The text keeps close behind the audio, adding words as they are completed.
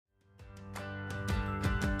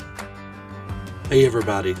Hey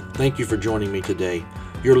everybody, thank you for joining me today.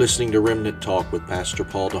 You're listening to Remnant Talk with Pastor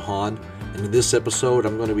Paul DeHaan, and in this episode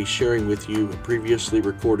I'm going to be sharing with you a previously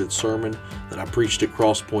recorded sermon that I preached at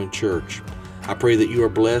Cross Point Church. I pray that you are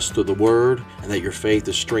blessed through the Word and that your faith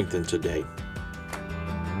is strengthened today.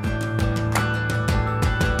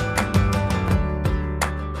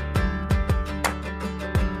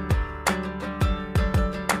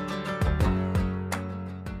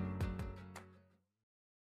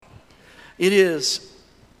 It is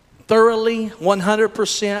thoroughly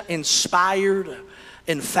 100% inspired,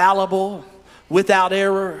 infallible, without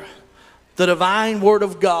error, the divine Word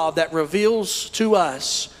of God that reveals to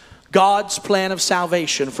us God's plan of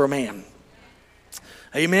salvation for man.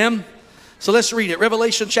 Amen? So let's read it.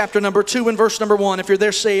 Revelation chapter number 2 and verse number 1. If you're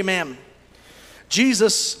there, say amen.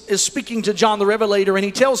 Jesus is speaking to John the Revelator, and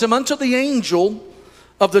he tells him, unto the angel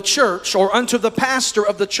of the church, or unto the pastor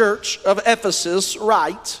of the church of Ephesus,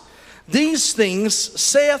 write, these things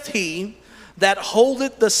saith he that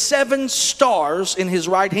holdeth the 7 stars in his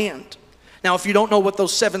right hand. Now, if you don't know what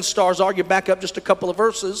those 7 stars are, you back up just a couple of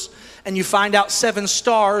verses and you find out 7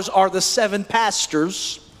 stars are the 7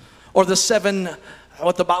 pastors, or the 7,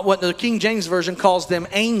 what the King James Version calls them,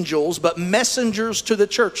 angels, but messengers to the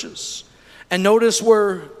churches. And notice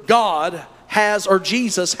where God has, or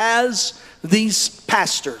Jesus has, these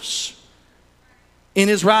pastors in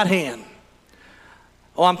his right hand.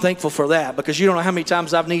 Oh, I'm thankful for that, because you don't know how many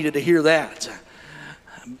times I've needed to hear that.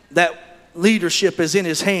 That leadership is in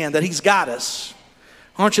his hand, that he's got us.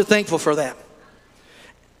 Aren't you thankful for that?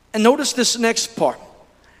 And notice this next part.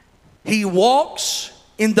 He walks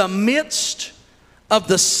in the midst of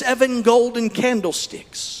the 7 golden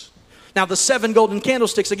candlesticks. Now, the 7 golden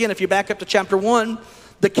candlesticks, again, if you back up to chapter 1,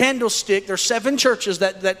 the candlestick, there's 7 churches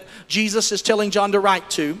that Jesus is telling John to write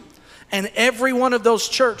to. And every one of those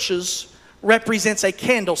churches represents a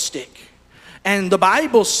candlestick. And the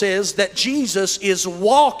Bible says that Jesus is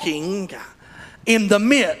walking in the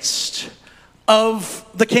midst of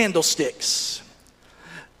the candlesticks.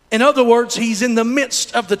 In other words, he's in the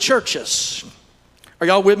midst of the churches. Are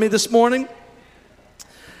y'all with me this morning?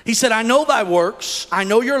 He said, I know thy works, I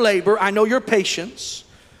know your labor, I know your patience,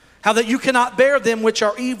 how that you cannot bear them which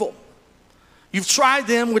are evil. You've tried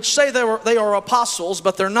them which say they are apostles,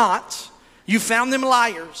 but they're not. You found them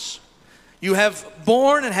liars. You have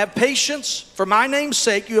borne and have patience. For my name's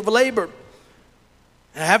sake you have labored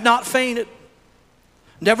and have not fainted.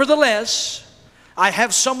 Nevertheless, I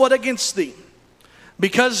have somewhat against thee,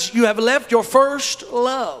 because you have left your first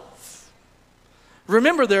love.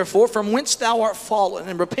 Remember therefore from whence thou art fallen,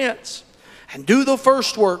 and repent, and do the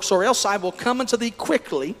first works, or else I will come unto thee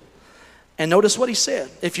quickly. And notice what he said.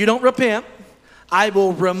 If you don't repent, I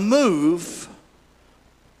will remove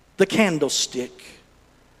the candlestick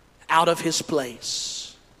out of his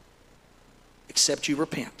place, except you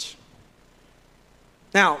repent.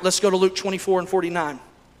 Now, let's go to Luke 24 and 49.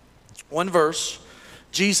 One verse.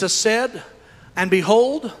 Jesus said, and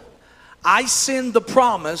behold, I send the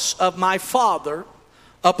promise of my Father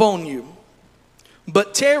upon you.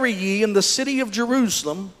 But tarry ye in the city of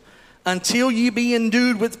Jerusalem until ye be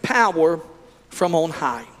endued with power from on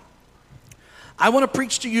high. I want to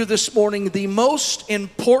preach to you this morning the most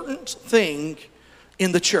important thing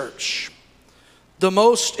in the church. The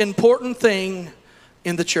most important thing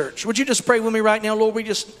in the church. Would you just pray with me right now? Lord, we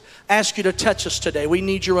just ask you to touch us today. We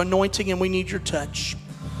need your anointing and we need your touch.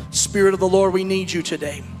 Spirit of the Lord, we need you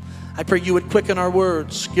today. I pray you would quicken our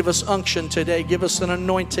words. Give us unction today. Give us an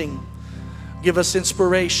anointing. Give us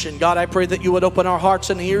inspiration. God, I pray that you would open our hearts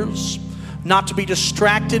and ears, not to be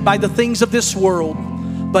distracted by the things of this world,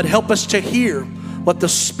 but help us to hear what the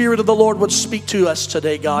Spirit of the Lord would speak to us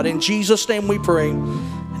today, God. In Jesus' name we pray.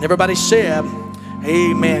 And everybody said,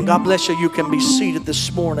 amen. God bless you. You can be seated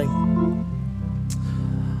this morning.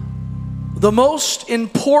 The most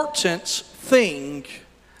important thing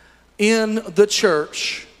in the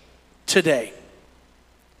church today.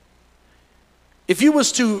 If you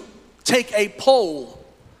was to take a poll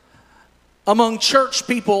among church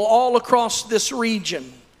people all across this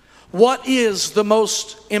region, what is the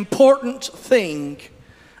most important thing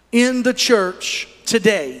in the church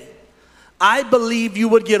today? I believe you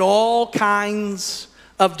would get all kinds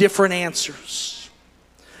of different answers.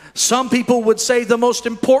 Some people would say the most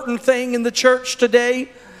important thing in the church today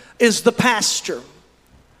is the pastor.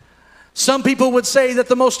 Some people would say that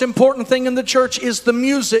the most important thing in the church is the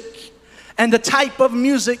music and the type of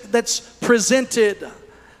music that's presented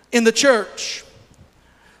in the church.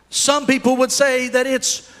 Some people would say that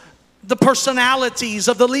it's the personalities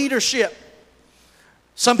of the leadership.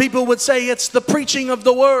 Some people would say it's the preaching of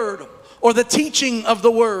the word or the teaching of the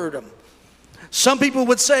word. Some people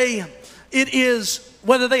would say It is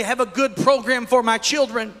whether they have a good program for my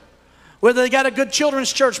children, whether they got a good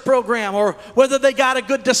children's church program, or whether they got a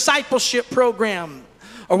good discipleship program,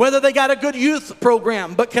 or whether they got a good youth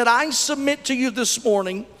program. But could I submit to you this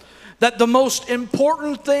morning that the most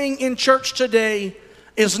important thing in church today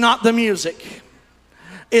is not the music.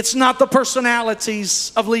 It's not the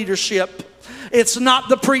personalities of leadership. It's not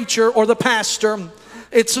the preacher or the pastor.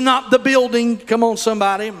 It's not the building. Come on,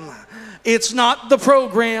 somebody. It's not the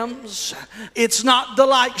programs. It's not the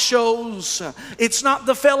light shows. It's not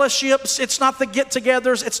the fellowships. It's not the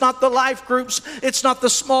get-togethers. It's not the life groups. It's not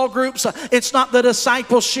the small groups. It's not the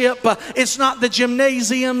discipleship. It's not the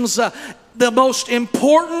gymnasiums. The most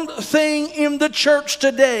important thing in the church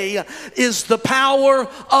today is the power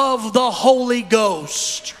of the Holy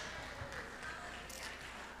Ghost.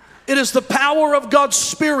 It is the power of God's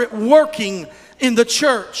Spirit working in the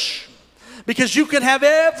church. Because you can have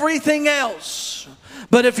everything else,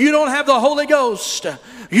 but if you don't have the Holy Ghost,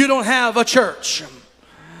 you don't have a church.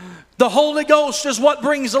 The Holy Ghost is what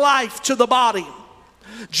brings life to the body.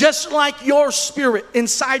 Just like your spirit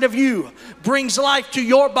inside of you brings life to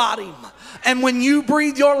your body. And when you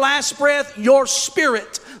breathe your last breath, your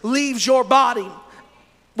spirit leaves your body.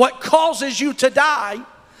 What causes you to die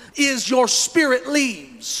is your spirit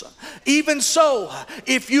leaves. Even so,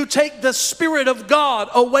 if you take the Spirit of God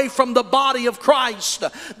away from the body of Christ,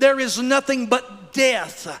 there is nothing but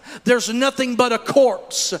death. There's nothing but a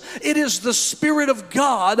corpse. It is the Spirit of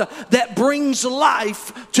God that brings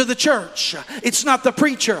life to the church. It's not the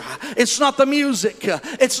preacher. It's not the music.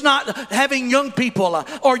 It's not having young people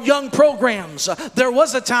or young programs. There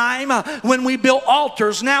was a time when we built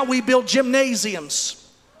altars. Now we build gymnasiums.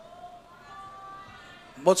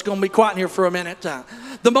 What's going to be quiet in here for a minute?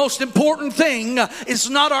 The most important thing is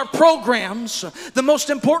not our programs. The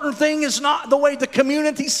most important thing is not the way the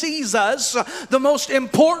community sees us. The most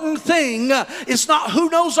important thing is not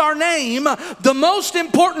who knows our name. The most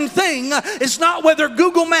important thing is not whether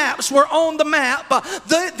Google Maps were on the map.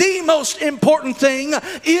 The most important thing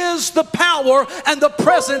is the power and the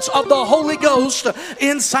presence of the Holy Ghost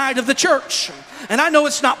inside of the church. And I know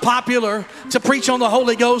it's not popular to preach on the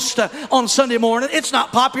Holy Ghost on Sunday morning. It's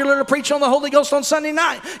not popular to preach on the Holy Ghost on Sunday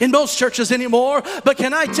night in most churches anymore. But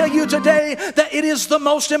can I tell you today that it is the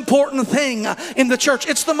most important thing in the church.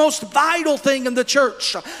 It's the most vital thing in the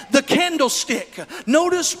church. The candlestick.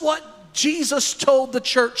 Notice what Jesus told the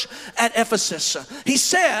church at Ephesus. He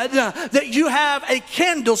said that you have a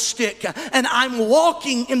candlestick and I'm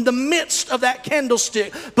walking in the midst of that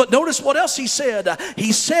candlestick. But notice what else he said.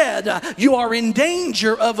 He said you are in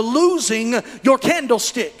danger of losing your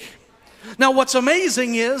candlestick. Now what's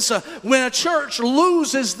amazing is when a church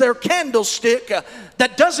loses their candlestick,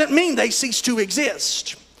 that doesn't mean they cease to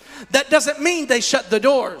exist. That doesn't mean they shut the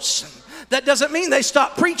doors. That doesn't mean they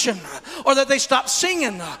stopped preaching or that they stopped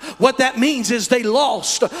singing. What that means is they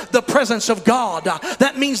lost the presence of God.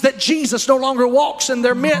 That means that Jesus no longer walks in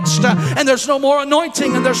their midst, and there's no more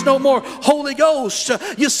anointing and there's no more Holy Ghost.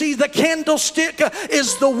 You see, the candlestick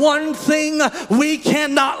is the one thing we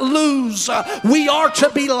cannot lose. We are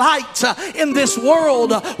to be light in this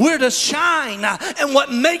world. We're to shine, and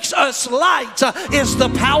what makes us light is the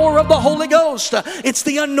power of the Holy Ghost. It's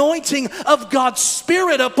the anointing of God's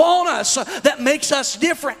Spirit upon us that makes us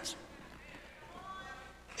different.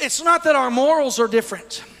 It's not that our morals are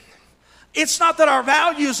different. It's not that our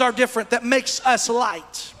values are different that makes us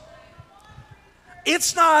light.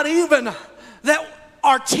 It's not even that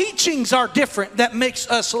our teachings are different that makes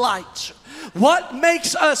us light. What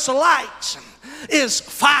makes us light is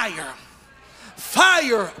fire.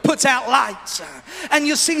 Fire puts out light. And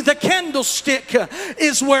you see, the candlestick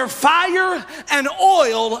is where fire and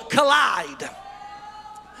oil collide.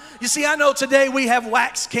 You see, I know today we have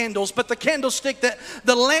wax candles, but the candlestick, that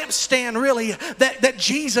the lampstand really that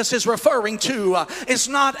Jesus is referring to is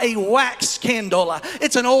not a wax candle.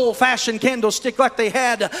 It's an old-fashioned candlestick like they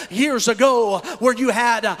had years ago, where you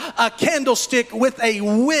had a candlestick with a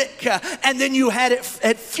wick, and then you had it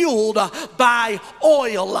fueled by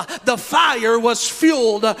oil. The fire was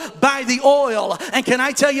fueled by the oil. And can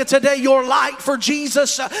I tell you today, your light for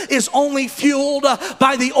Jesus is only fueled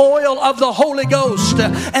by the oil of the Holy Ghost.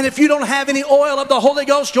 And if you don't have any oil of the Holy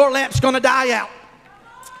Ghost, your lamp's going to die out.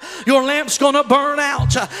 Your lamp's going to burn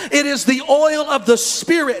out. It is the oil of the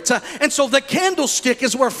Spirit. And so the candlestick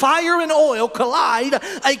is where fire and oil collide,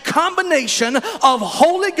 a combination of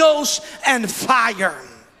Holy Ghost and fire.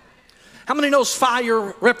 How many knows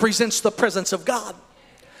fire represents the presence of God?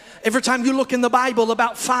 Every time you look in the Bible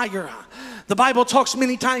about fire, The Bible talks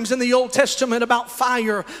many times in the Old Testament about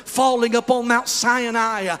fire falling upon Mount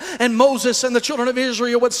Sinai, and Moses and the children of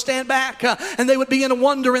Israel would stand back and they would be in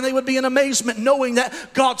wonder and they would be in amazement, knowing that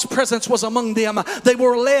God's presence was among them. They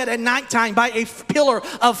were led at nighttime by a pillar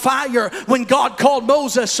of fire. When God called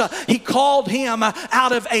Moses, he called him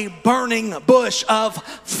out of a burning bush of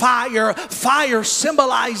fire. Fire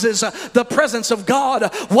symbolizes the presence of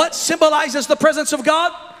God. What symbolizes the presence of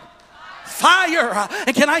God? Fire.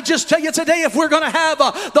 And can I just tell you today, if we're going to have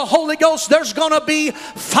the Holy Ghost, there's going to be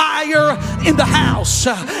fire in the house.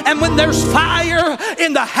 And when there's fire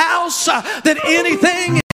in the house, then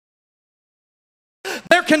anything,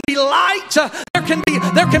 there can be light,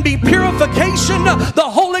 there can be purification. The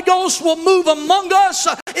Holy Ghost will move among us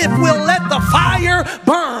if we'll let the fire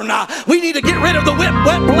burn. We need to get rid of the wet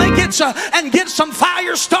blankets and get some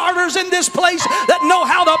fire starters in this place that know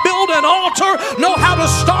how to build an altar, know how to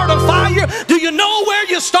start a fire. Do you know where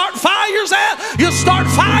you start fires at? You start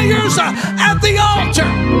fires at the altar.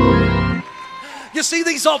 You see,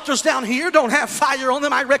 these altars down here don't have fire on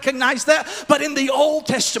them. I recognize that. But in the Old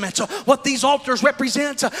Testament, what these altars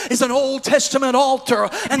represent is an Old Testament altar.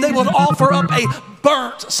 And they would offer up a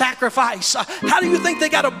burnt sacrifice. How do you think they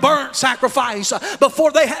got a burnt sacrifice?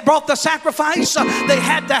 Before they brought the sacrifice, they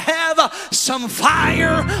had to have some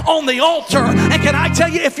fire on the altar. And can I tell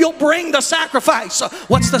you, if you'll bring the sacrifice,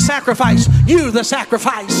 what's the sacrifice? You, the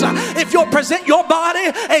sacrifice. If you'll present your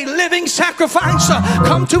body a living sacrifice,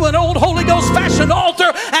 come to an old Holy Ghost fashion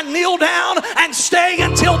altar and kneel down and stay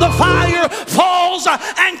until the fire falls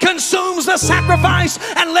and consumes the sacrifice,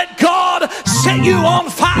 and let God set you on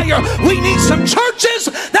fire. We need some churches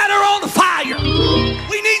that are on fire.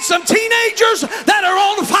 We need some teenagers that are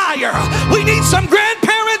on fire. We need some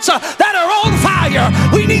grandparents that are on fire.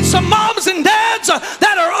 We need some moms and dads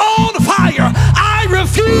that are on fire. I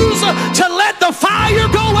refuse to let the fire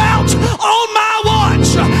go out on my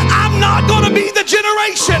watch. I'm not going to be the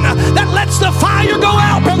generation that lets the fire go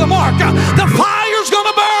out, Brother Mark. The fire's going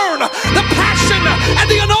to burn. The passion and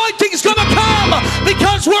the anointing's going to come,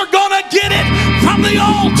 because we're going to get it from the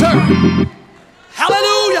altar.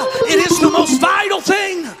 Hallelujah. It is the most vital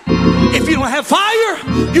thing. If you don't have fire,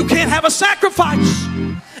 you can't have a sacrifice.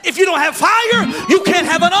 If you don't have fire, you can't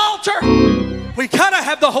have an altar. We gotta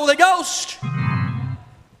have the Holy Ghost.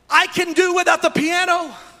 I can do without the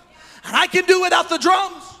piano, and I can do without the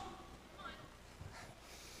drums.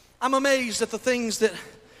 I'm amazed at the things that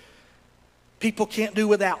people can't do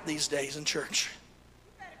without these days in church.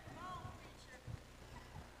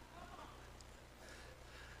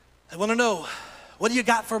 I want to know, what do you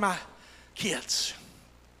got for my kids?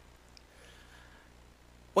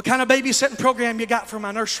 What kind of babysitting program you got for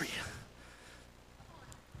my nursery?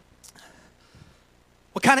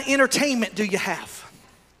 What kind of entertainment do you have?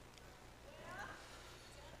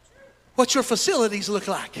 What's your facilities look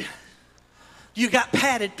like? You got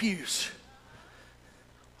padded pews?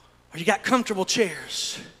 Or you got comfortable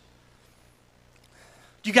chairs?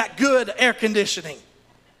 You got good air conditioning?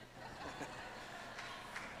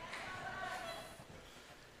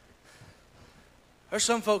 There's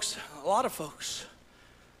some folks, a lot of folks,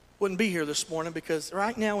 wouldn't be here this morning because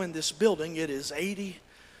right now in this building it is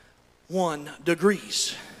 81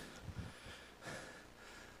 degrees.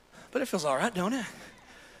 But it feels all right, don't it?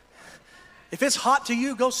 If it's hot to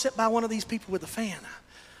you, go sit by one of these people with a fan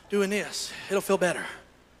doing this. It'll feel better. You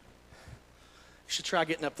should try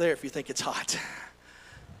getting up there if you think it's hot.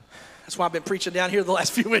 That's why I've been preaching down here the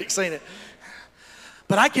last few weeks, ain't it?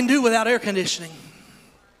 But I can do without air conditioning.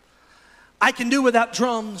 I can do without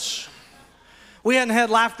drums. We hadn't had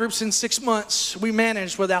life groups in 6 months. We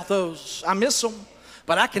managed without those. I miss them,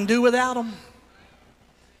 but I can do without them.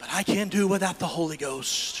 But I can't do without the Holy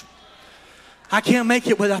Ghost. I can't make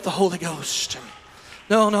it without the Holy Ghost.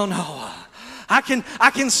 No. I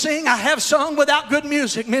can sing. I have sung without good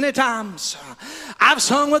music many times. I've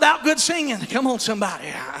sung without good singing. Come on, somebody.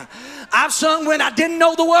 I've sung when I didn't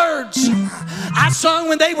know the words. I sung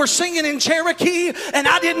when they were singing in Cherokee and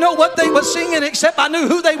I didn't know what they were singing, except I knew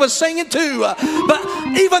who they were singing to. But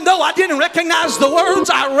even though I didn't recognize the words,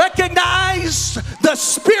 I recognized the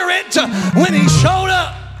Spirit when He showed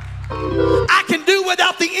up. I can do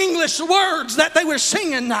without the English words that they were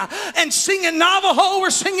singing, and singing Navajo or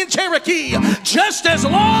singing Cherokee, just as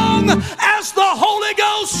long as the Holy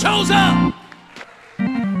Ghost shows up.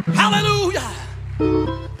 Hallelujah.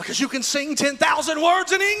 Because you can sing 10,000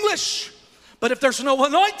 words in English, but if there's no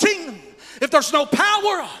anointing, if there's no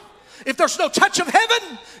power, if there's no touch of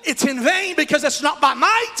heaven, it's in vain, because it's not by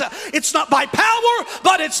might, it's not by power,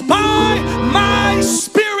 but it's by my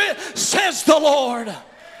Spirit, says the Lord.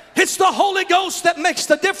 It's the Holy Ghost that makes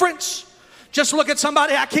the difference. Just look at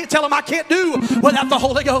somebody. I can't tell them I can't do without the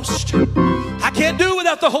Holy Ghost. I can't do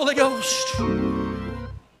without the Holy Ghost.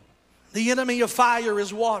 The enemy of fire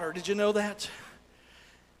is water. Did you know that?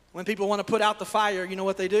 When people want to put out the fire, you know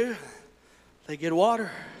what they do? They get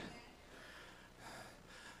water.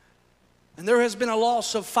 And there has been a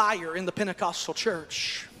loss of fire in the Pentecostal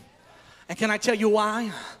church. And can I tell you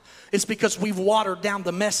why? It's because we've watered down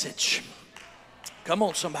the message. Come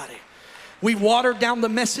on, somebody. We watered down the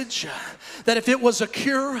message that if it was a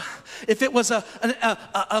cure, if it was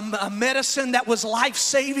a medicine that was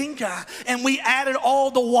life-saving, and we added all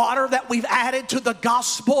the water that we've added to the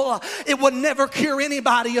gospel, it would never cure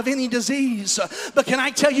anybody of any disease. But can I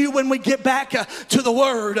tell you, when we get back to the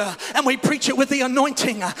Word, and we preach it with the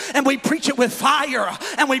anointing, and we preach it with fire,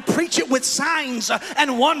 and we preach it with signs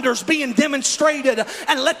and wonders being demonstrated,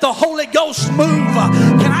 and let the Holy Ghost move,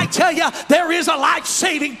 can I tell you, there is a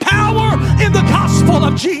life-saving power in the gospel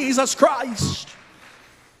of Jesus Christ.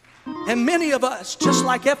 And many of us, just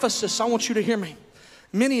like Ephesus, I want you to hear me,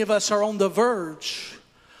 many of us are on the verge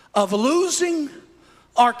of losing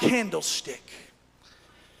our candlestick.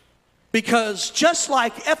 Because just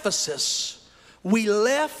like Ephesus, we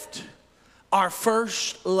left our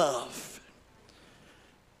first love.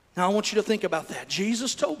 Now I want you to think about that.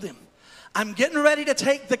 Jesus told them, I'm getting ready to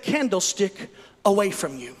take the candlestick away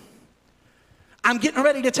from you. I'm getting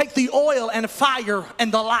ready to take the oil and fire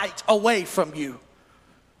and the light away from you.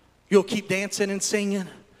 You'll keep dancing and singing,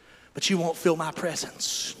 but you won't feel my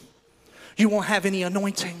presence. You won't have any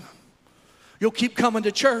anointing. You'll keep coming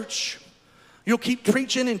to church. You'll keep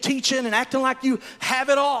preaching and teaching and acting like you have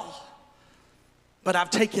it all. But I've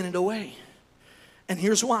taken it away. And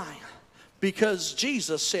here's why. Because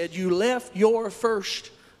Jesus said, you left your first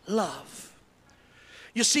love.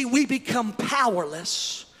 You see, we become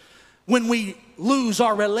powerless when we lose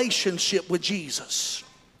our relationship with Jesus.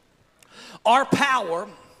 Our power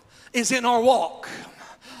is in our walk.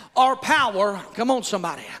 Our power, come on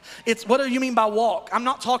somebody. It's, what do you mean by walk? I'm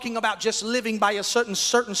not talking about just living by a certain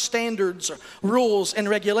standards, rules, and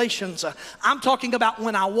regulations. I'm talking about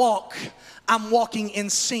when I walk, I'm walking in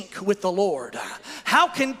sync with the Lord. How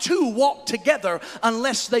can two walk together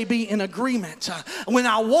unless they be in agreement? When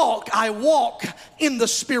I walk in the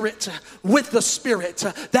Spirit, with the Spirit.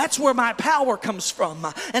 That's where my power comes from.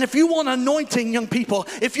 And if you want anointing, young people,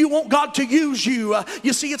 if you want God to use you,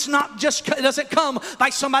 you see, it's not just, it doesn't come by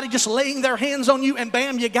somebody just laying their hands on you and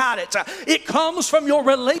bam, you got it. It comes from your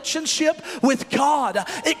relationship with God.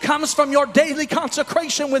 It comes from your daily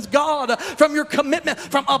consecration with God, from your commitment,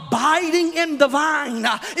 from abiding in the vine.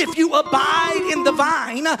 If you abide in the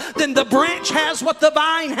vine, then the branch has what the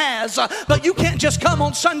vine has. But you can't just come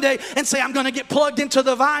on Sunday and say, I'm going to get plugged into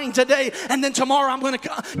the vine today, and then tomorrow I'm going to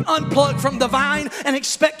unplug from the vine and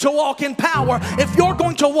expect to walk in power. If you're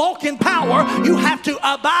going to walk in power, you have to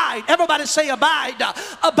abide. Everybody say abide.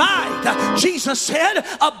 Abide. Jesus said,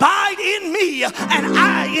 abide in me and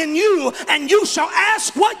I in you, and you shall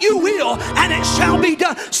ask what you will and it shall be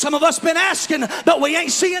done. Some of us been asking, but we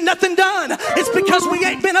ain't seeing nothing done. It's because we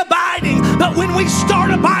ain't been abiding. But when we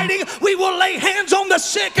start abiding, we will lay hands on the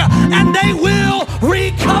sick and they will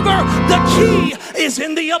recover. The key is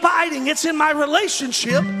in the abiding. It's in my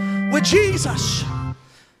relationship with Jesus.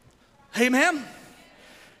 Amen.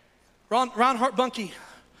 Reinhard Bunke,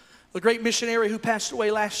 the great missionary who passed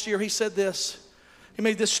away last year, he said this. He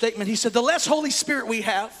made this statement. He said, the less Holy Spirit we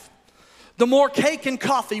have, the more cake and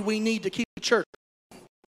coffee we need to keep the church.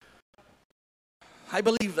 I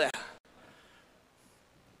believe that.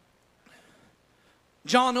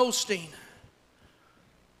 John Osteen,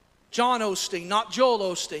 not Joel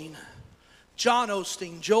Osteen, John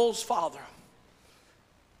Osteen, Joel's father.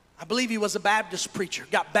 I believe he was a Baptist preacher,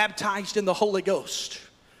 got baptized in the Holy Ghost.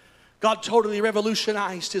 God totally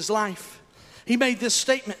revolutionized his life. He made this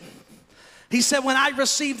statement. He said, when I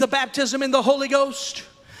received the baptism in the Holy Ghost,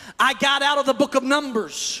 I got out of the book of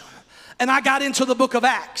Numbers and I got into the book of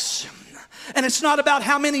Acts. And it's not about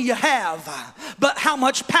how many you have, but how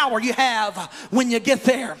much power you have when you get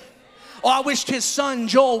there. Oh, I wished his son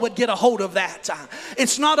Joel would get a hold of that.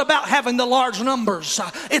 It's not about having the large numbers.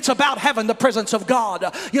 It's about having the presence of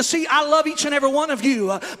God. You see, I love each and every one of you,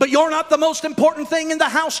 but you're not the most important thing in the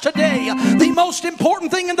house today. The most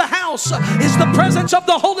important thing in the house is the presence of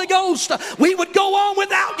the Holy Ghost. We would go on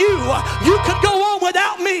without you. You could go on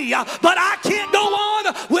without me, but I can't go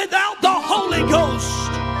on without the Holy Ghost.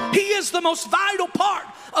 He is the most vital part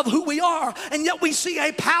of who we are. And yet we see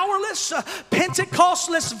a powerless,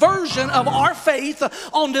 Pentecostless version of our faith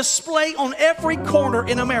on display on every corner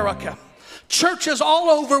in America. Churches all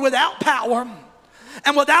over without power.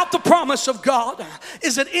 and without the promise of God,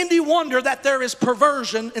 is it any wonder that there is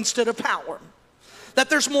perversion instead of power? That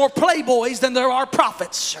there's more playboys than there are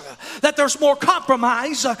prophets. That there's more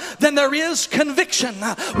compromise than there is conviction.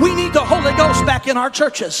 We need the Holy Ghost back in our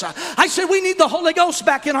churches. I said we need the Holy Ghost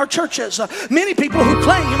back in our churches. Many people who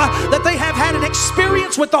claim that they have had an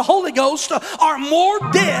experience with the Holy Ghost are more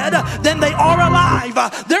dead than they are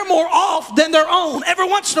alive. They're more off than they're on. Every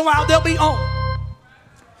once in a while they'll be on.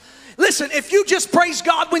 Listen, if you just praise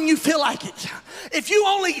God when you feel like it, if you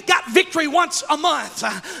only got victory once a month,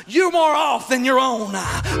 you're more off than you're on.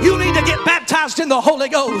 You need to get baptized in the Holy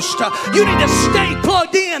Ghost. You need to stay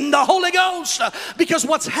plugged in the Holy Ghost, because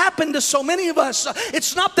what's happened to so many of us,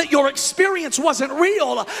 it's not that your experience wasn't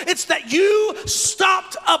real, it's that you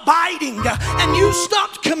stopped abiding and you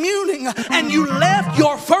stopped communing and you left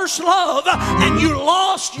your first love and you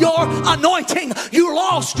lost your anointing. You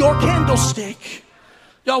lost your candlestick.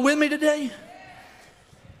 Y'all with me today?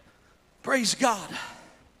 Praise God.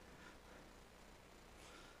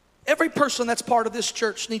 Every person that's part of this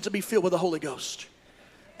church needs to be filled with the Holy Ghost.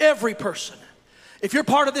 Every person. If you're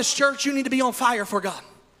part of this church, you need to be on fire for God.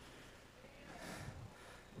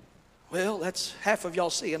 Well, that's half of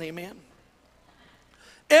y'all saying amen.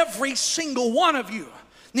 Every single one of you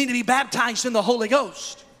need to be baptized in the Holy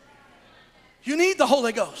Ghost. You need the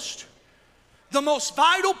Holy Ghost. The most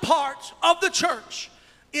vital part of the church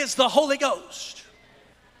is the Holy Ghost.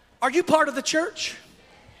 Are you part of the church?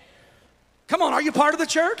 Come on, are you part of the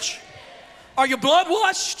church? Are you blood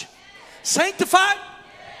washed, sanctified,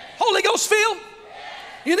 Holy Ghost filled?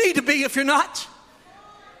 You need to be if you're not.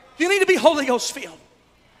 You need to be Holy Ghost filled.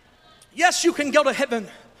 Yes, you can go to heaven.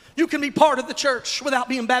 You can be part of the church without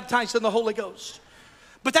being baptized in the Holy Ghost.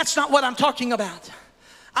 But that's not what I'm talking about.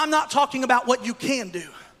 I'm not talking about what you can do.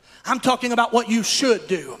 I'm talking about what you should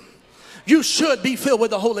do. You should be filled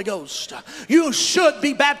with the Holy Ghost. You should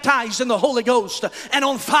be baptized in the Holy Ghost and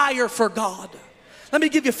on fire for God. Let me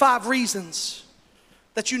give you 5 reasons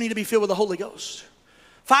that you need to be filled with the Holy Ghost.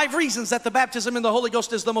 5 reasons that the baptism in the Holy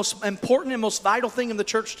Ghost is the most important and most vital thing in the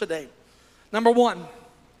church today. Number 1,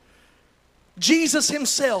 Jesus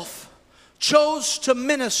himself chose to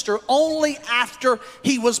minister only after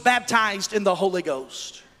he was baptized in the Holy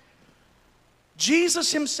Ghost.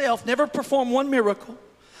 Jesus himself never performed one miracle,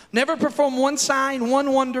 never performed one sign,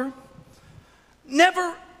 one wonder,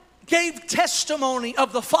 never gave testimony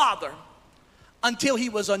of the Father until he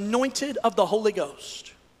was anointed of the Holy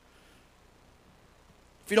Ghost.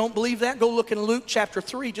 If you don't believe that, go look in Luke chapter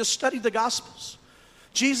 3. Just study the Gospels.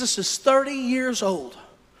 Jesus is 30 years old.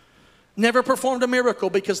 Never performed a miracle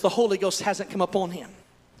because the Holy Ghost hasn't come upon him.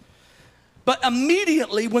 But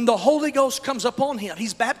immediately when the Holy Ghost comes upon him,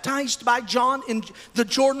 he's baptized by John in the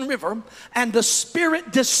Jordan River, and the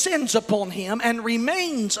Spirit descends upon him and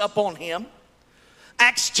remains upon him.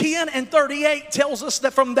 Acts 10:38 tells us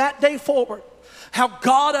that from that day forward, how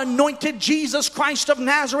God anointed Jesus Christ of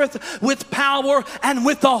Nazareth with power and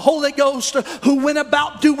with the Holy Ghost, who went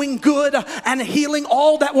about doing good and healing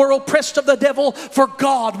all that were oppressed of the devil, for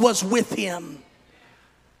God was with him.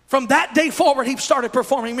 From that day forward, he started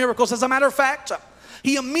performing miracles. As a matter of fact,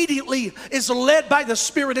 he immediately is led by the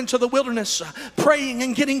Spirit into the wilderness, praying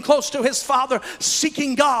and getting close to his Father,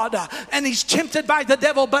 seeking God. And he's tempted by the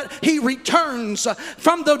devil, but he returns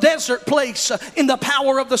from the desert place in the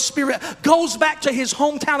power of the Spirit, goes back to his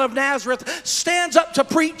hometown of Nazareth, stands up to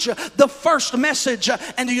preach the first message.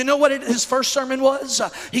 And do you know what his first sermon was?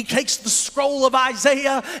 He takes the scroll of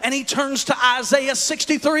Isaiah and he turns to Isaiah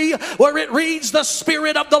 63, where it reads, "The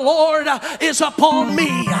Spirit of the Lord is upon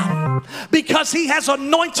me, because he has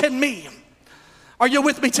anointed me." Are you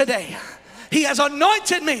with me today? He has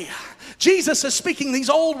anointed me. Jesus is speaking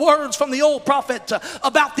these old words from the old prophet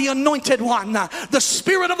about the anointed one. The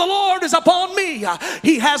Spirit of the Lord is upon me.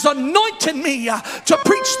 He has anointed me to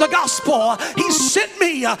preach the gospel. He sent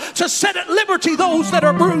me to set at liberty those that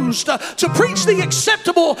are bruised, to preach the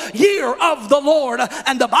acceptable year of the Lord.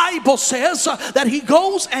 And the Bible says that he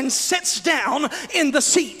goes and sits down in the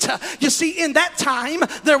seat. You see, in that time,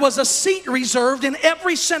 there was a seat reserved in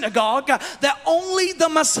every synagogue that only the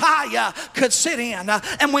Messiah could sit in.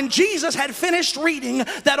 And when Jesus had finished reading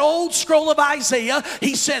that old scroll of Isaiah,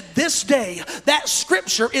 he said, "This day that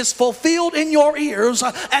scripture is fulfilled in your ears."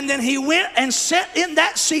 And then he went and sat in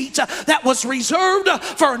that seat that was reserved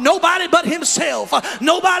for nobody but himself,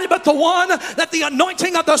 nobody but the one that the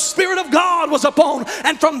anointing of the Spirit of God was upon.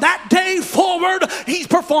 And from that day forward, he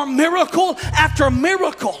performed miracle after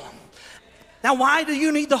miracle. Now, why do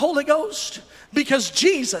you need the Holy Ghost? Because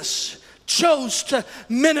Jesus chose to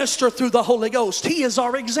minister through the Holy Ghost. He is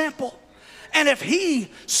our example. And if he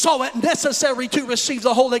saw it necessary to receive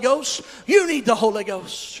the Holy Ghost, you need the Holy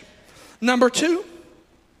Ghost. Number two,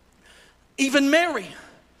 even Mary,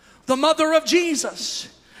 the mother of Jesus,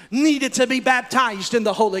 needed to be baptized in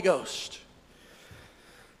the Holy Ghost.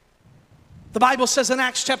 The Bible says in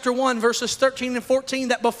Acts chapter 1, verses 13 and 14,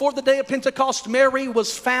 that before the day of Pentecost, Mary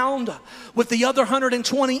was found with the other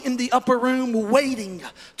 120 in the upper room waiting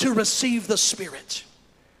to receive the Spirit.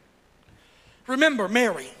 Remember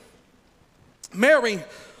Mary. Mary,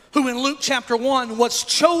 who in Luke chapter 1 was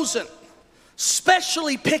chosen,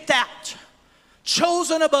 specially picked out,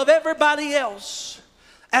 chosen above everybody else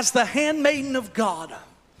as the handmaiden of God,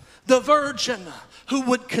 the virgin who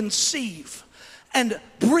would conceive and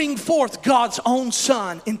bring forth God's own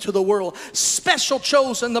Son into the world. Special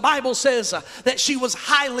chosen. The Bible says that she was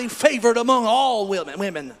highly favored among all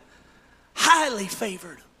women. Highly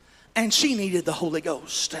favored. And she needed the Holy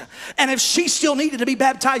Ghost. And if she still needed to be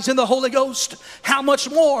baptized in the Holy Ghost, how much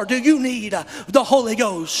more do you need the Holy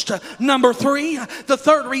Ghost? Number three, the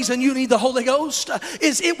third reason you need the Holy Ghost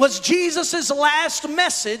is it was Jesus' last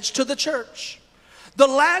message to the church. The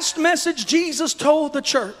last message Jesus told the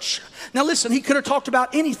church. Now listen, he could have talked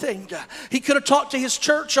about anything. He could have talked to his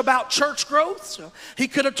church about church growth. He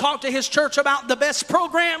could have talked to his church about the best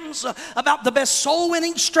programs, about the best soul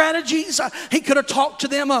winning strategies. He could have talked to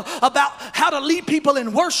them about how to lead people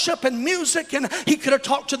in worship and music. And he could have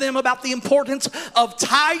talked to them about the importance of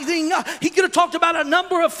tithing. He could have talked about a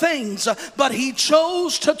number of things, but he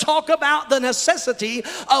chose to talk about the necessity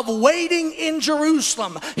of waiting in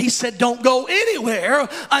Jerusalem. He said, don't go anywhere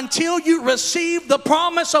until you receive the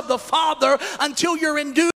promise of the Father, until you're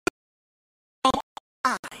endued.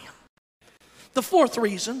 The fourth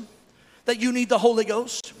reason that you need the Holy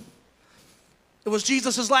Ghost, it was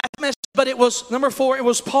Jesus' last message, but it was, number four, it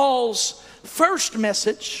was Paul's first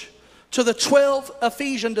message to the 12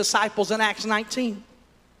 Ephesian disciples in Acts 19.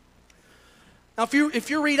 Now if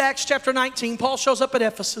you read Acts chapter 19, Paul shows up at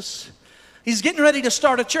Ephesus. He's getting ready to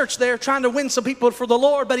start a church there, trying to win some people for the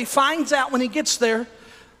Lord, but he finds out when he gets there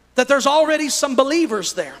that there's already some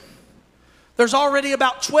believers there. There's already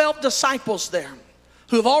about 12 disciples there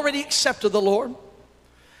who have already accepted the Lord.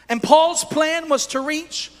 And Paul's plan was to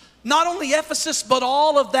reach not only Ephesus, but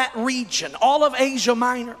all of that region, all of Asia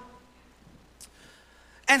Minor.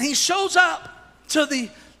 And he shows up to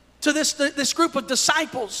this group of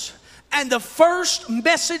disciples, and the first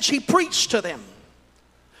message he preached to them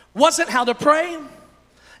wasn't how to pray.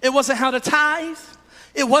 It wasn't how to tithe.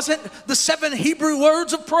 It wasn't the 7 Hebrew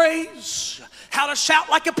words of praise, how to shout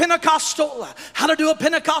like a Pentecostal, how to do a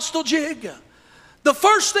Pentecostal jig. The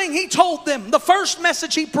first thing he told them, the first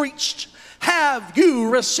message he preached, have you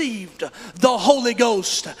received the Holy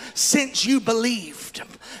Ghost since you believed?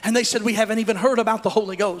 And they said, we haven't even heard about the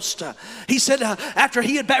Holy Ghost. He said, after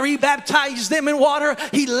he had rebaptized them in water,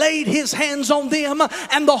 he laid his hands on them,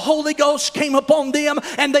 and the Holy Ghost came upon them,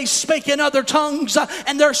 and they spake in other tongues,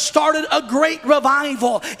 and there started a great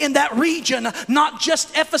revival in that region. Not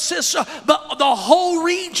just Ephesus, but the whole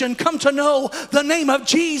region come to know the name of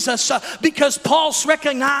Jesus, because Paul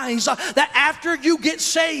recognized that after you get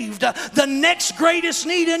saved, the next greatest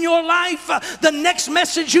need in your life, the next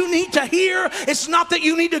message you need to hear, it's not that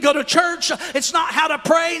you need to go to church. It's not how to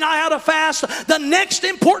pray, not how to fast. The next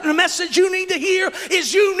important message you need to hear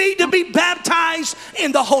is you need to be baptized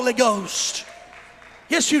in the Holy Ghost.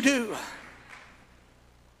 Yes, you do.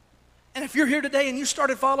 And if you're here today and you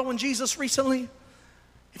started following Jesus recently,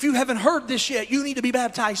 if you haven't heard this yet, you need to be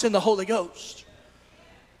baptized in the Holy Ghost.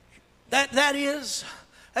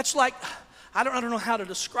 That's like, I don't know how to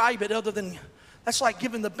describe it other than that's like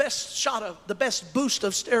giving the best boost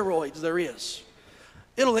of steroids there is.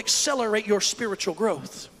 It'll accelerate your spiritual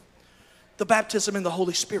growth. The baptism in the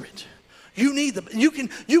Holy Spirit. You need them.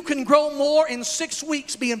 You can grow more in 6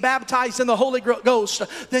 weeks being baptized in the Holy Ghost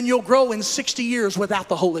than you'll grow in 60 years without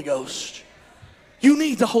the Holy Ghost. You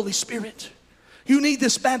need the Holy Spirit. You need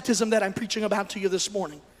this baptism that I'm preaching about to you this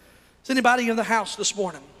morning. Is anybody in the house this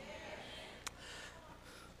morning?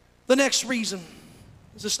 The next reason,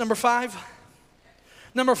 is this number 5?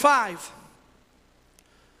 Number 5.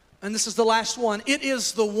 And this is the last one. It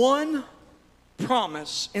is the one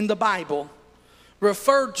promise in the Bible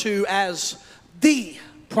referred to as the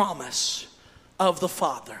promise of the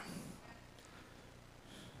Father.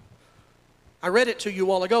 I read it to you a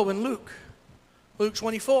while ago in Luke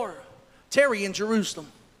 24. Tarry in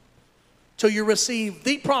Jerusalem till you receive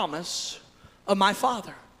the promise of my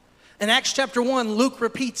Father. In Acts chapter 1, Luke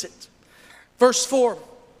repeats it. Verse 4,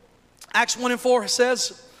 Acts 1 and 4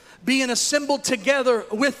 says, being assembled together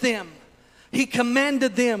with them, he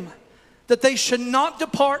commanded them that they should not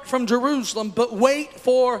depart from Jerusalem, but wait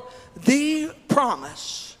for the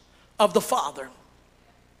promise of the Father,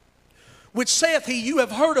 which saith he, you have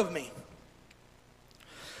heard of me.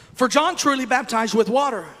 For John truly baptized with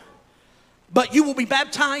water, but you will be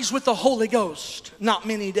baptized with the Holy Ghost not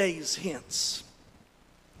many days hence.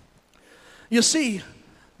 You see,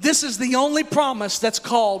 this is the only promise that's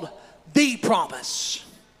called the promise.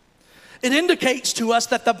 It indicates to us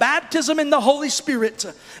that the baptism in the Holy Spirit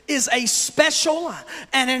is a special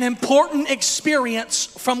and an important experience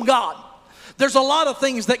from God. There's a lot of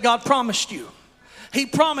things that God promised you. He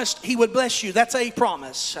promised he would bless you. That's a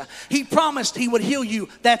promise. He promised he would heal you.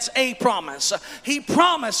 That's a promise. He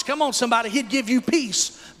promised, come on somebody, he'd give you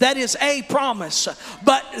peace. That is a promise.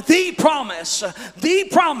 But the promise,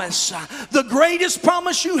 the greatest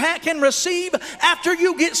promise you can receive after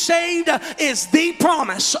you get saved is the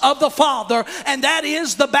promise of the Father, and that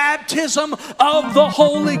is the baptism of the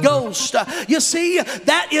Holy Ghost. You see,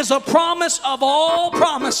 that is a promise of all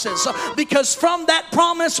promises, because from that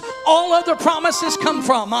promise, all other promises come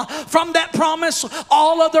from. From that promise,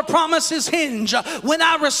 all other promises hinge. When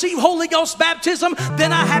I receive Holy Ghost baptism,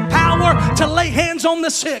 then I have power to lay hands on the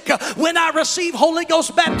sick. When I receive Holy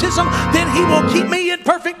Ghost baptism, then he will keep me in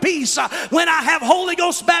perfect peace. When I have Holy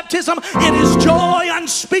Ghost baptism, it is joy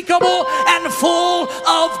unspeakable and full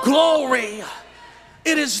of glory.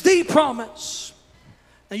 It is the promise.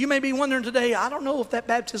 Now you may be wondering today, I don't know if that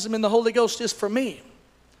baptism in the Holy Ghost is for me.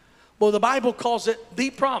 Well, the Bible calls it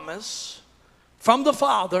the promise from the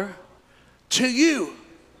Father to you.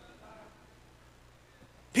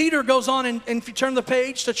 Peter goes on, and if you turn the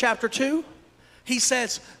page to chapter 2, he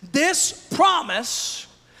says, this promise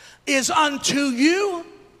is unto you.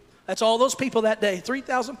 That's all those people that day.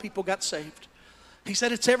 3,000 people got saved. He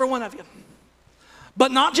said, it's every one of you.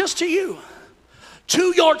 But not just to you,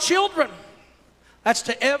 to your children. That's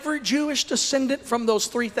to every Jewish descendant from those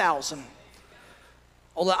 3,000.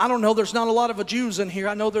 Although I don't know, there's not a lot of Jews in here.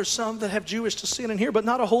 I know there's some that have Jewish descent in here, but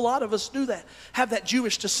not a whole lot of us do that, have that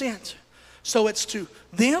Jewish descent. So it's to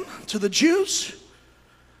them, to the Jews,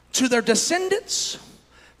 to their descendants.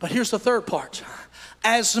 But here's the third part.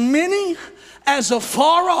 As many as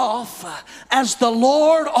afar off as the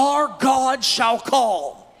Lord our God shall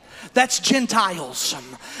call. That's Gentiles.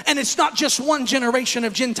 And it's not just one generation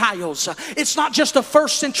of Gentiles. It's not just a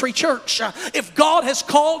first century church. If God has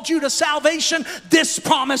called you to salvation, this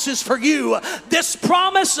promise is for you. This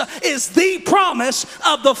promise is the promise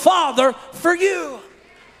of the Father for you.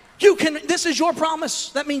 This is your promise.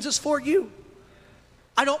 That means it's for you.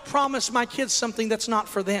 I don't promise my kids something that's not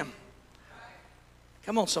for them.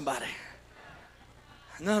 Come on, somebody.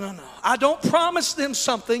 No. I don't promise them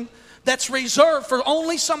something that's reserved for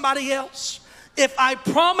only somebody else. If I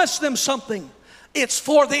promise them something, it's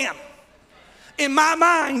for them. In my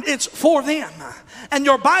mind, it's for them. And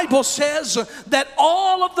your Bible says that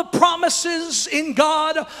all of the promises in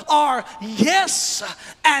God are yes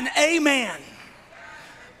and amen.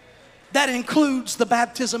 That includes the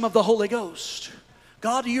baptism of the Holy Ghost.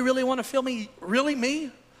 God, do you really want to fill me? Really,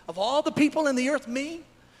 me? Of all the people in the earth, me?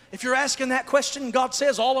 If you're asking that question, God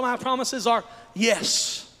says all of my promises are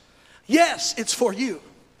yes. Yes, it's for you.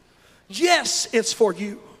 Yes, it's for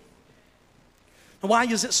you. Why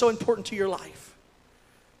is it so important to your life?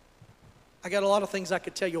 I got a lot of things I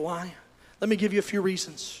could tell you why. Let me give you a few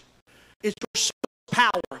reasons. It's your source of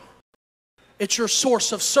power. It's your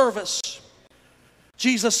source of service.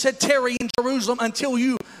 Jesus said, tarry in Jerusalem until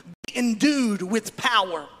you be endued with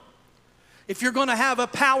power. If you're going to have a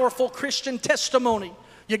powerful Christian testimony,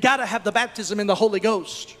 you got to have the baptism in the Holy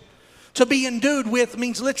Ghost. To be endued with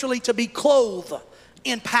means literally to be clothed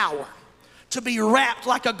in power. To be wrapped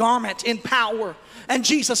like a garment in power. And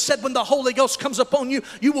Jesus said when the Holy Ghost comes upon you,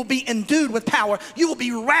 you will be endued with power. You will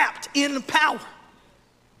be wrapped in power.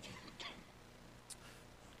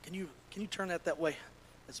 Can you turn that way?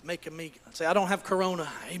 It's making me say, I don't have corona.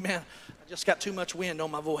 Amen. I just got too much wind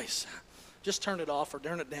on my voice. Just turn it off or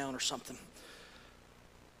turn it down or something.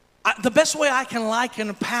 The best way I can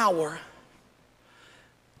liken power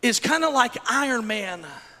is kind of like Iron Man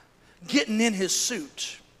getting in his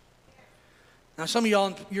suit. Now some of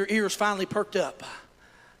y'all, your ears finally perked up.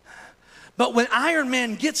 But when Iron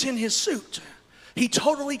Man gets in his suit, he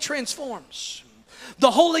totally transforms. The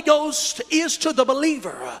Holy Ghost is to the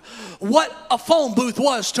believer what a phone booth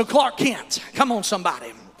was to Clark Kent. Come on,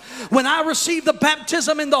 somebody. when I receive the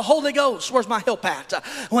baptism in the Holy Ghost, where's my help at?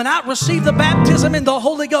 When I receive the baptism in the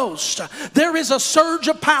Holy Ghost, there is a surge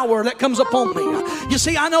of power that comes upon me. You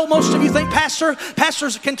see, I know most of you think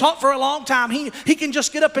pastors can talk for a long time. He can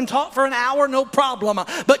just get up and talk for an hour, no problem.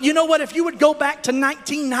 But you know what? If you would go back to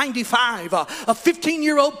 1995, a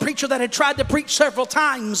 15-year-old preacher that had tried to preach several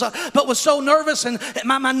times, but was so nervous and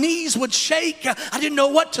my knees would shake. I didn't know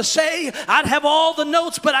what to say. I'd have all the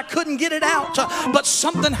notes, but I couldn't get it out. But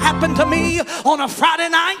something happened to me on a Friday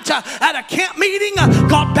night at a camp meeting.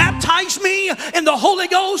 God baptized me in the Holy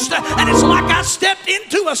Ghost, and it's like I stepped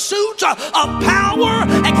into a suit of power,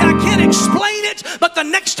 and I can't explain it, but the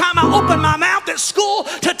next time I opened my mouth at school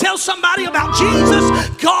to tell somebody about Jesus,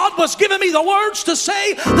 God was giving me the words to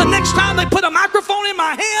say. The next time they put a microphone in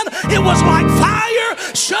my hand, it was like fire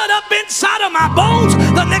shut up inside of my bones.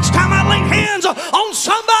 The next time I laid hands on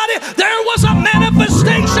somebody, there was a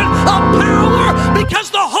manifestation of power,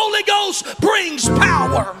 because the Holy Ghost brings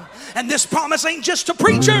power. And this promise ain't just to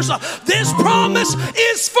preachers. This promise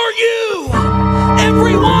is for you.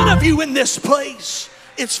 Every one of you in this place.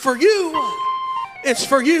 It's for you. It's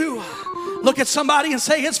for you. Look at somebody and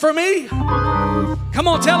say, it's for me. Come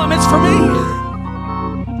on, tell them it's for me.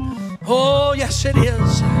 Oh, yes, it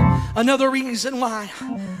is. Another reason why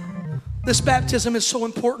this baptism is so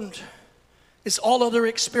important is all other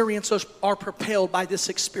experiences are propelled by this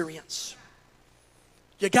experience.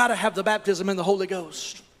 You got to have the baptism in the Holy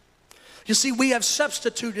Ghost. You see, we have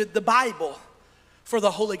substituted the Bible for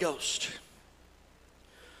the Holy Ghost.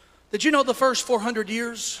 Did you know the first 400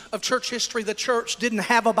 years of church history, the church didn't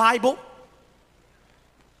have a Bible?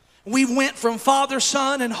 We went from Father,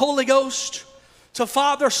 Son, and Holy Ghost to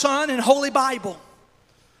Father, Son, and Holy Bible.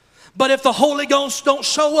 But if the Holy Ghost don't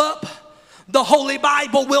show up, the Holy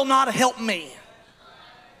Bible will not help me.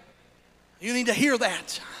 You need to hear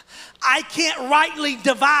that. I can't rightly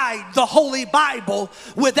divide the Holy Bible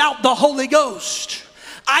without the Holy Ghost.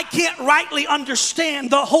 I can't rightly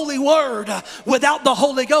understand the Holy Word without the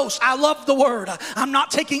Holy Ghost. I love the Word. I'm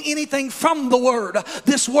not taking anything from the Word.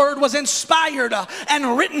 This Word was inspired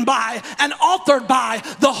and written by and authored by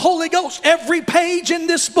the Holy Ghost. Every page in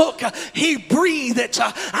this book, He breathed it.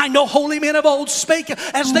 I know holy men of old spake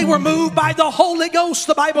as they were moved by the Holy Ghost,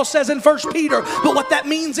 the Bible says in 1 Peter. But what that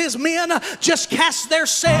means is men just cast their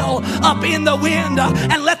sail up in the wind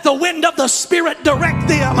and let the wind of the Spirit direct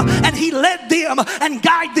them. And He led them and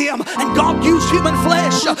guide them, and God used human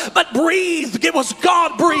flesh, but breathed. It was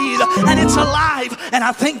God breathed, and it's alive. And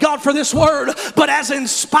I thank God for this word. But as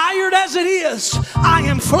inspired as it is, I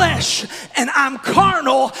am flesh and I'm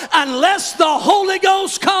carnal unless the Holy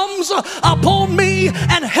Ghost comes upon me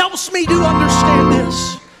and helps me to understand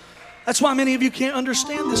this. That's why many of you can't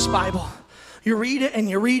understand this Bible. You read it and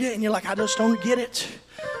you read it and you're like, I just don't get it.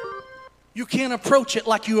 You can't approach it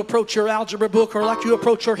like you approach your algebra book, or like you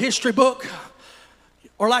approach your history book,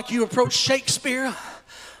 or like you approach Shakespeare.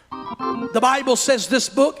 The Bible says this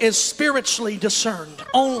book is spiritually discerned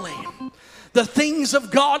only. The things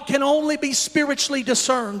of God can only be spiritually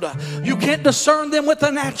discerned. You can't discern them with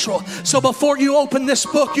the natural. So before you open this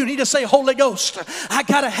book, you need to say, Holy Ghost, I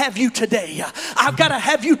got to have you today. I've got to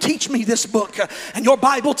have you teach me this book. And your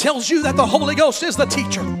Bible tells you that the Holy Ghost is the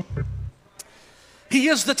teacher. He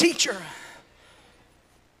is the teacher.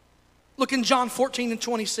 Look in John 14 and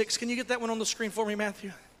 26. Can you get that one on the screen for me,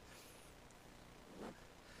 Matthew?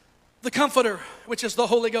 The Comforter, which is the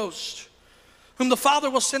Holy Ghost, whom the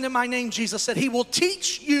Father will send in my name, Jesus said, He will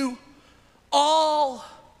teach you all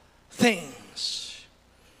things.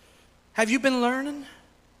 Have you been learning?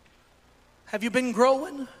 Have you been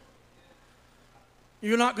growing?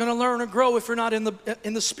 You're not going to learn or grow if you're not in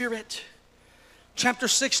the Spirit. Chapter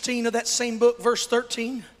 16 of that same book, verse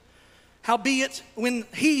 13. Howbeit, when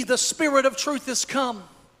He, the Spirit of truth, is come,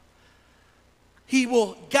 He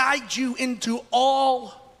will guide you into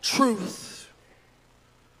all truth.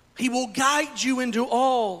 He will guide you into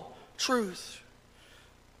all truth.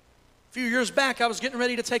 A few years back, I was getting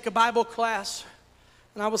ready to take a Bible class,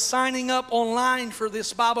 and I was signing up online for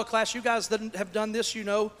this Bible class. You guys that have done this, you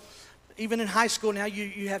know, even in high school now,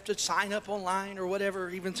 you have to sign up online or whatever,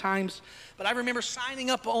 even times. But I remember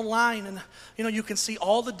signing up online, and you know, you can see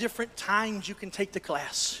all the different times you can take the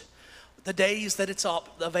class. The days that it's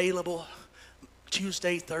available,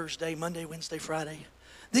 Tuesday, Thursday, Monday, Wednesday, Friday.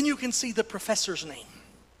 Then you can see the professor's name.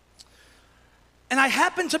 And I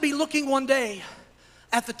happened to be looking one day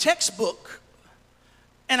at the textbook,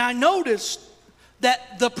 and I noticed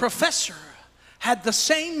that the professor had the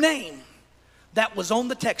same name that was on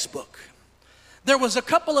the textbook. There was a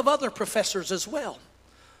couple of other professors as well.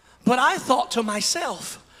 But I thought to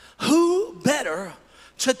myself, who better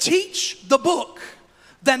to teach the book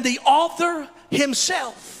than the author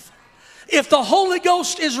himself. If the Holy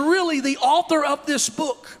Ghost is really the author of this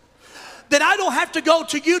book, then I don't have to go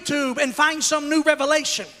to YouTube and find some new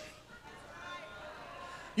revelation.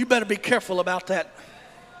 You better be careful about that.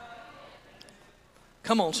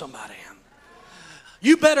 Come on, somebody.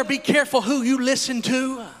 You better be careful who you listen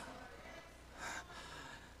to.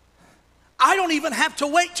 I don't even have to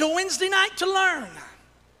wait till Wednesday night to learn.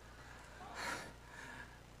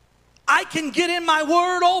 I can get in my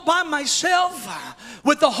word all by myself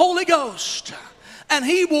with the Holy Ghost, and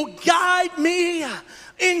He will guide me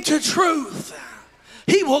into truth.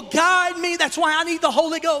 He will guide me. That's why I need the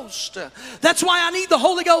Holy Ghost. That's why I need the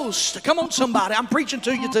Holy Ghost. Come on, somebody. I'm preaching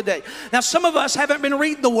to you today. Now, some of us haven't been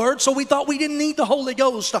reading the Word, so we thought we didn't need the Holy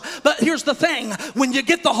Ghost. But here's the thing. When you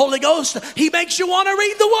get the Holy Ghost, He makes you want to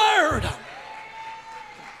read the Word.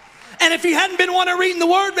 And if you hadn't been wanting to read the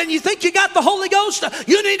Word, then you think you got the Holy Ghost,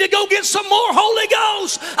 you need to go get some more Holy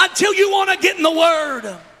Ghost until you want to get in the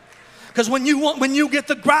Word. Because when you get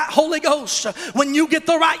the right Holy Ghost, when you get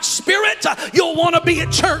the right Spirit, you'll want to be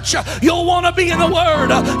at church. You'll want to be in the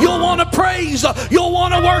Word. You'll want to praise. You'll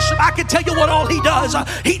want to worship. I can tell you what all He does.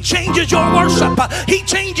 He changes your worship. He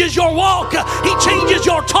changes your walk. He changes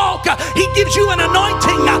your talk. He gives you an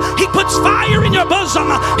anointing. He puts fire in your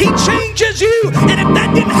bosom. He changes you. And if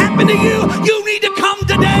that didn't happen to you, you need to come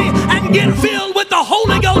today and get filled with the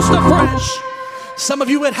Holy Ghost afresh. Some of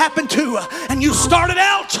you it happened to, and you started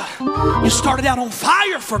out on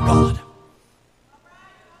fire for God.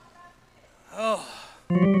 Oh,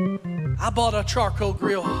 I bought a charcoal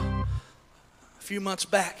grill a few months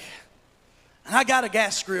back, and I got a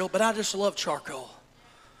gas grill, but I just love charcoal.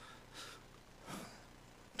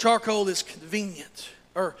 Charcoal is convenient,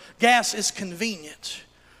 or gas is convenient.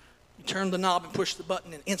 You turn the knob and push the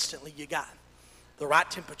button, and instantly you got the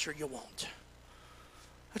right temperature you want.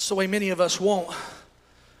 That's the way many of us want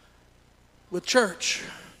with church.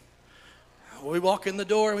 We walk in the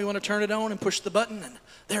door and we want to turn it on and push the button, and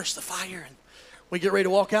there's the fire. And we get ready to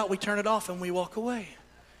walk out, we turn it off, and we walk away.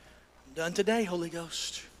 I'm done today, Holy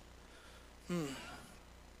Ghost.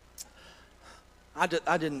 I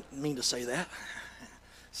didn't mean to say that.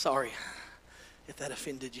 Sorry if that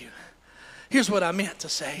offended you. Here's what I meant to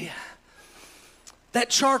say. That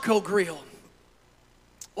charcoal grill,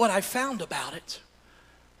 what I found about it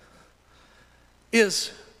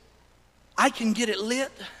is I can get it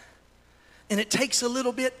lit, and it takes a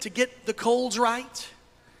little bit to get the coals right.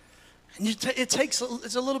 And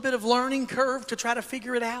it's a little bit of learning curve to try to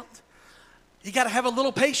figure it out. You got to have a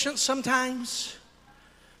little patience sometimes.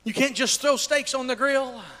 You can't just throw steaks on the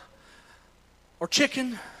grill or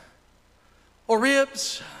chicken or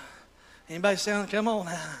ribs. Anybody sound, come on.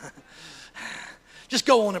 Just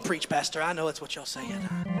go on and preach, Pastor. I know that's what y'all saying.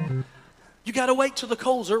 You got to wait till the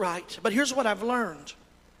coals are right. But here's what I've learned.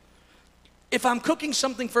 If I'm cooking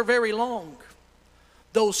something for very long,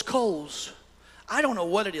 those coals, I don't know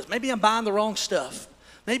what it is. Maybe I'm buying the wrong stuff.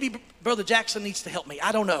 Maybe Brother Jackson needs to help me.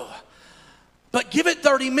 I don't know. But give it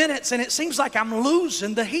 30 minutes and it seems like I'm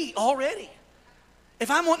losing the heat already. If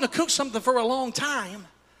I'm wanting to cook something for a long time,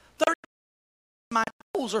 30 minutes, my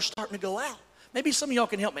coals are starting to go out. Maybe some of y'all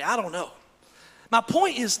can help me. I don't know. My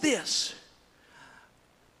point is this.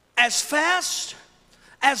 As fast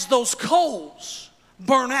as those coals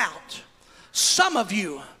burn out, some of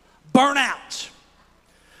you burn out.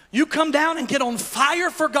 You come down and get on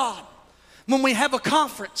fire for God when we have a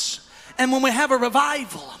conference and when we have a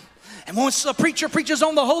revival and once the preacher preaches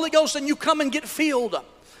on the Holy Ghost and you come and get filled.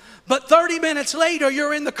 But 30 minutes later,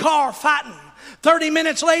 you're in the car fighting. 30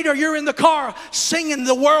 minutes later, you're in the car singing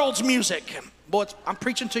the world's music. Boy, I'm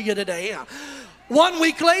preaching to you today. 1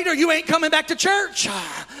 week later, you ain't coming back to church.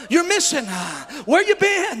 You're missing. Where you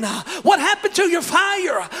been? What happened to your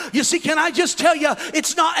fire? You see, can I just tell you,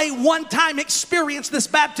 it's not a one-time experience, this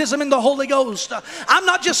baptism in the Holy Ghost. I'm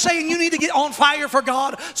not just saying you need to get on fire for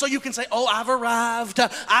God so you can say, oh, I've arrived.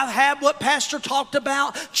 I've had what Pastor talked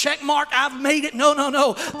about. Check mark, I've made it. No, no,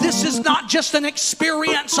 no. This is not just an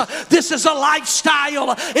experience. This is a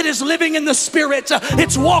lifestyle. It is living in the Spirit.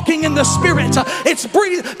 It's walking in the Spirit. It's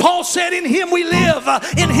breathing. Paul said, in Him we live.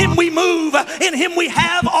 In Him we move. In Him we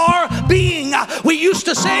have our being. We used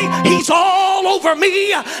to say, He's all over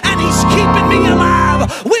me and He's keeping me alive.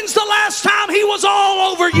 When's the last time He was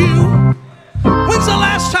all over you? When's the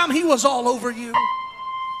last time He was all over you?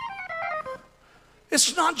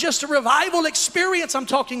 It's not just a revival experience I'm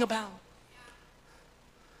talking about.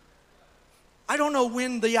 I don't know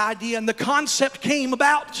when the idea and the concept came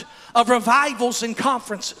about of revivals and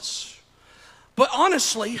conferences. But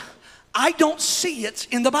honestly, I don't see it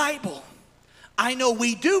in the Bible. I know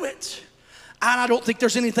we do it, and I don't think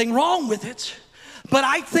there's anything wrong with it. But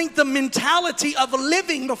I think the mentality of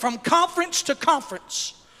living from conference to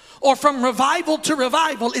conference or from revival to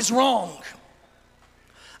revival is wrong.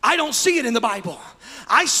 I don't see it in the Bible.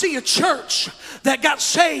 I see a church that got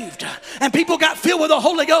saved and people got filled with the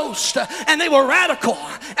Holy Ghost and they were radical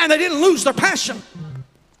and they didn't lose their passion.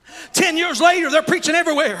 10 years later, they're preaching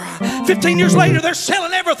everywhere. 15 years later, they're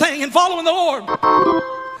selling everything and following the Lord.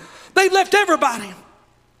 They left everybody.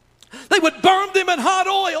 They would burn them in hot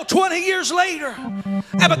oil 20 years later.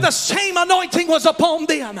 But the same anointing was upon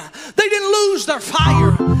them. They didn't lose their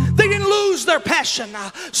fire. They didn't lose their passion.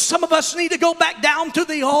 Some of us need to go back down to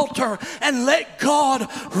the altar and let God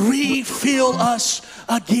refill us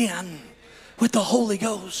again with the Holy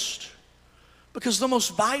Ghost. Because the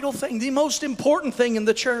most vital thing, the most important thing in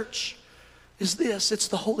the church is this. It's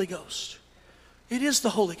the Holy Ghost. It is the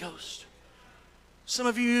Holy Ghost. Some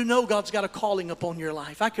of you know God's got a calling upon your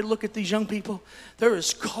life. I could look at these young people. There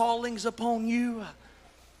is callings upon you.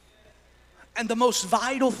 And the most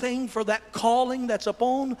vital thing for that calling that's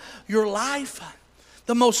upon your life,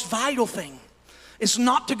 the most vital thing is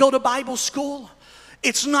not to go to Bible school.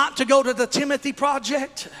 It's not to go to the Timothy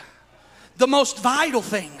Project. The most vital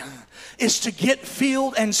thing is to get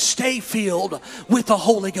filled and stay filled with the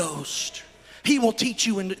Holy Ghost. He will teach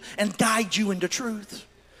you and guide you into truth.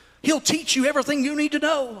 He'll teach you everything you need to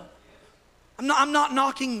know. I'm not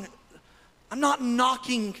knocking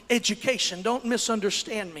education. Don't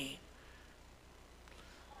misunderstand me.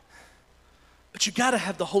 But you got to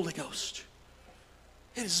have the Holy Ghost.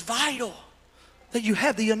 It is vital that you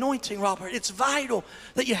have the anointing, Robert. It's vital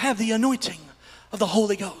that you have the anointing of the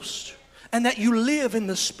Holy Ghost and that you live in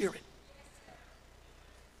the Spirit.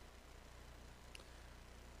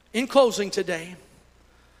 In closing today,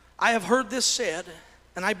 I have heard this said,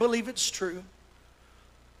 and I believe it's true,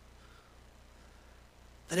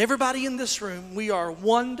 that everybody in this room, we are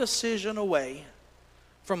one decision away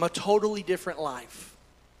from a totally different life.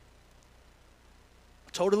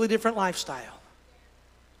 A totally different lifestyle.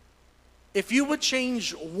 If you would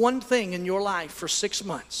change one thing in your life for 6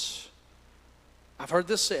 months, I've heard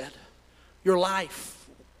this said, your life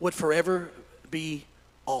would forever be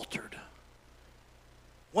altered.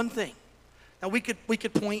 One thing. Now we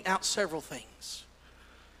could point out several things.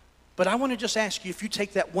 But I want to just ask you, if you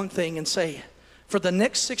take that one thing and say, for the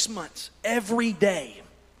next 6 months, every day,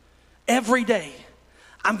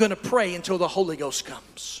 I'm going to pray until the Holy Ghost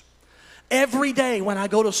comes. Every day when I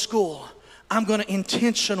go to school, I'm going to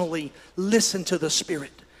intentionally listen to the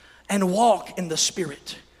Spirit and walk in the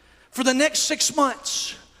Spirit. For the next 6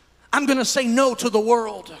 months, I'm going to say no to the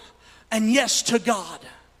world and yes to God.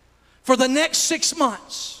 For the next 6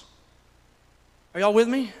 months, are y'all with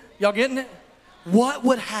me? Y'all getting it? What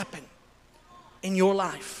would happen in your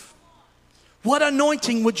life? What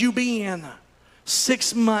anointing would you be in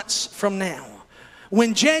 6 months from now?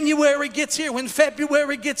 When January gets here, when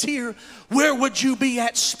February gets here, where would you be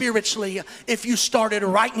at spiritually if you started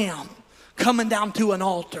right now coming down to an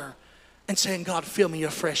altar and saying, God, fill me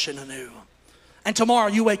afresh and anew? And tomorrow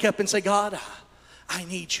you wake up and say, God, I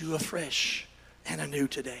need you afresh and anew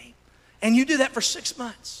today. And you do that for 6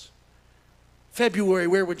 months. February,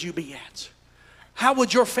 where would you be at? How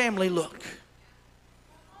would your family look?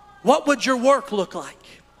 What would your work look like?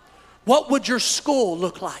 What would your school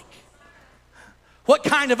look like? What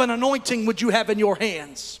kind of an anointing would you have in your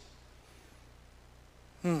hands?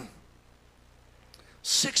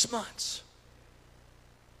 6 months.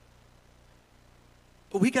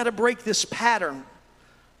 But we got to break this pattern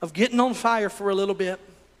of getting on fire for a little bit.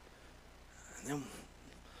 And then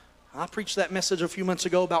I preached that message a few months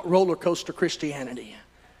ago about roller coaster Christianity.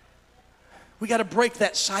 We got to break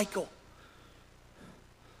that cycle.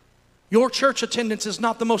 Your church attendance is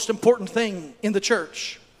not the most important thing in the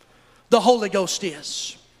church. The Holy Ghost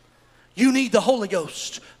is. You need the Holy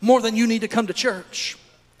Ghost more than you need to come to church.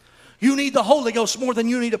 You need the Holy Ghost more than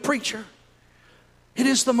you need a preacher. It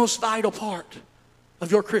is the most vital part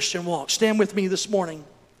of your Christian walk. Stand with me this morning.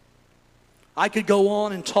 I could go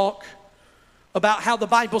on and talk about how the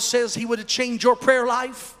Bible says He would change your prayer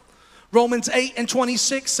life. Romans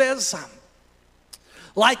 8:26 says,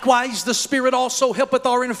 likewise the Spirit also helpeth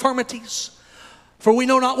our infirmities. For we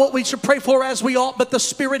know not what we should pray for as we ought, but the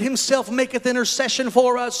Spirit Himself maketh intercession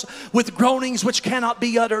for us with groanings which cannot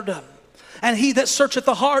be uttered. And He that searcheth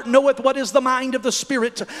the heart knoweth what is the mind of the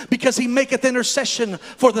Spirit, because He maketh intercession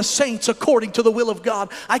for the saints according to the will of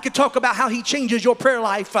God. I could talk about how He changes your prayer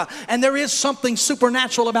life. And there is something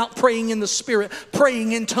supernatural about praying in the Spirit,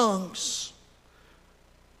 praying in tongues.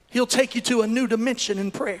 He'll take you to a new dimension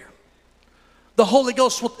in prayer. The Holy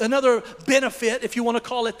Ghost, another benefit, if you want to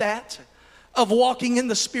call it that, of walking in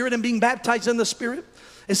the Spirit and being baptized in the Spirit,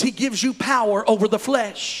 is He gives you power over the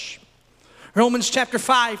flesh. Romans chapter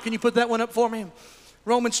 5, can you put that one up for me?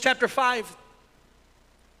 Romans chapter 5.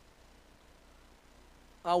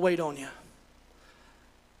 I'll wait on you.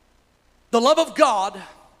 The love of God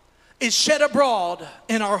is shed abroad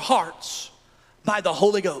in our hearts by the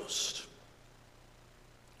Holy Ghost.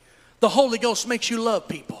 The Holy Ghost makes you love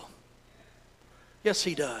people. Yes,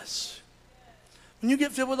 He does. When you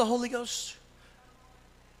get filled with the Holy Ghost,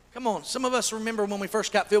 come on, some of us remember when we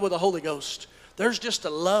first got filled with the Holy Ghost, there's just a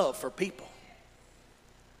love for people.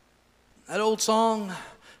 That old song,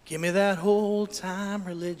 give me that old time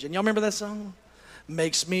religion. Y'all remember that song?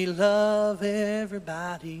 Makes me love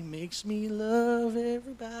everybody, makes me love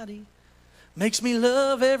everybody, makes me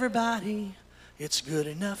love everybody. It's good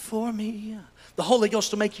enough for me. The Holy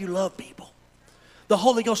Ghost will make you love people. The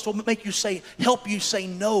Holy Ghost will make you help you say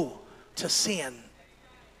no to sin.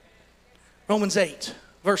 Romans 8,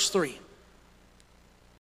 verse 3.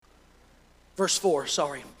 Verse 4,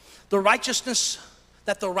 sorry. The righteousness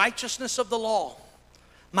of the law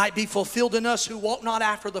might be fulfilled in us who walk not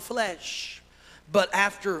after the flesh, but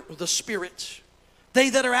after the Spirit. They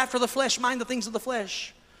that are after the flesh mind the things of the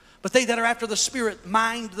flesh, but they that are after the Spirit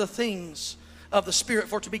mind the things of the Spirit.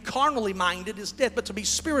 For to be carnally minded is death, but to be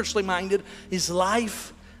spiritually minded is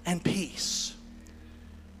life and peace.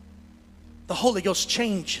 The Holy Ghost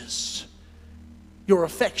changes your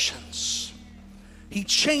affections. He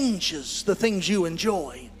changes the things you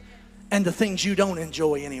enjoy and the things you don't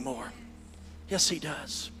enjoy anymore. Yes, He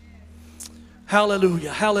does.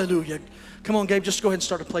 Hallelujah, hallelujah. Come on, Gabe, just go ahead and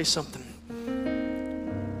start to play something.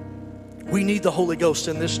 We need the Holy Ghost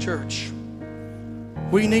in this church.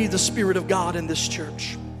 We need the Spirit of God in this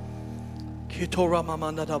church. Come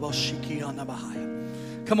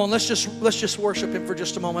on, let's just worship Him for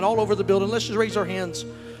just a moment. All over the building, let's just raise our hands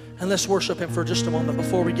and let's worship Him for just a moment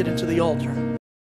before we get into the altar.